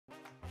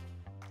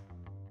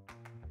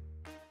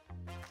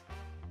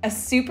A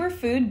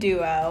superfood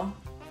duo.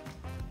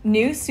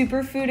 New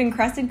superfood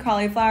encrusted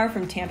cauliflower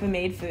from Tampa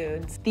Maid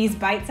Foods. These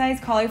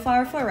bite-sized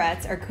cauliflower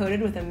florets are coated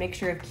with a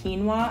mixture of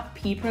quinoa,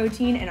 pea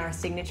protein, and our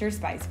signature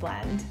spice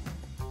blend.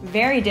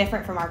 Very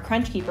different from our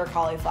Crunch Keeper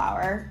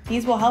cauliflower,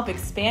 these will help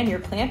expand your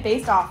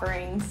plant-based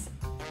offerings.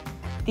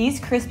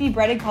 These crispy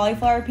breaded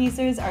cauliflower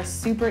pieces are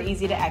super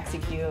easy to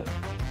execute.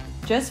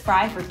 Just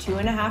fry for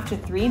 2.5 to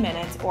 3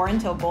 minutes or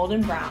until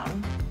golden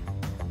brown.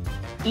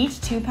 Each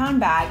 2-pound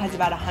bag has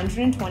about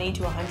 120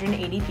 to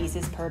 180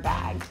 pieces per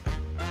bag.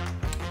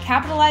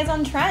 Capitalize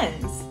on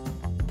trends.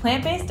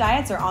 Plant-based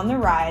diets are on the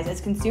rise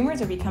as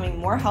consumers are becoming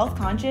more health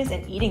conscious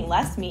and eating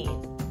less meat.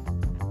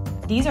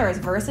 These are as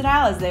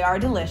versatile as they are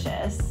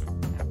delicious.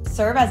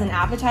 Serve as an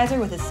appetizer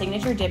with a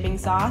signature dipping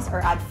sauce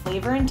or add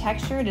flavor and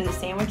texture to the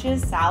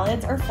sandwiches,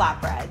 salads, or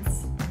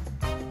flatbreads.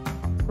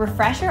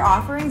 Refresh your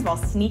offerings while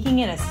sneaking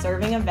in a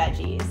serving of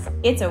veggies.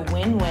 It's a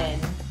win-win.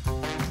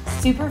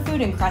 Superfood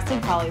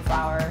encrusted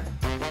cauliflower,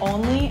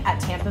 only at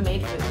Tampa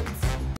Maid Foods.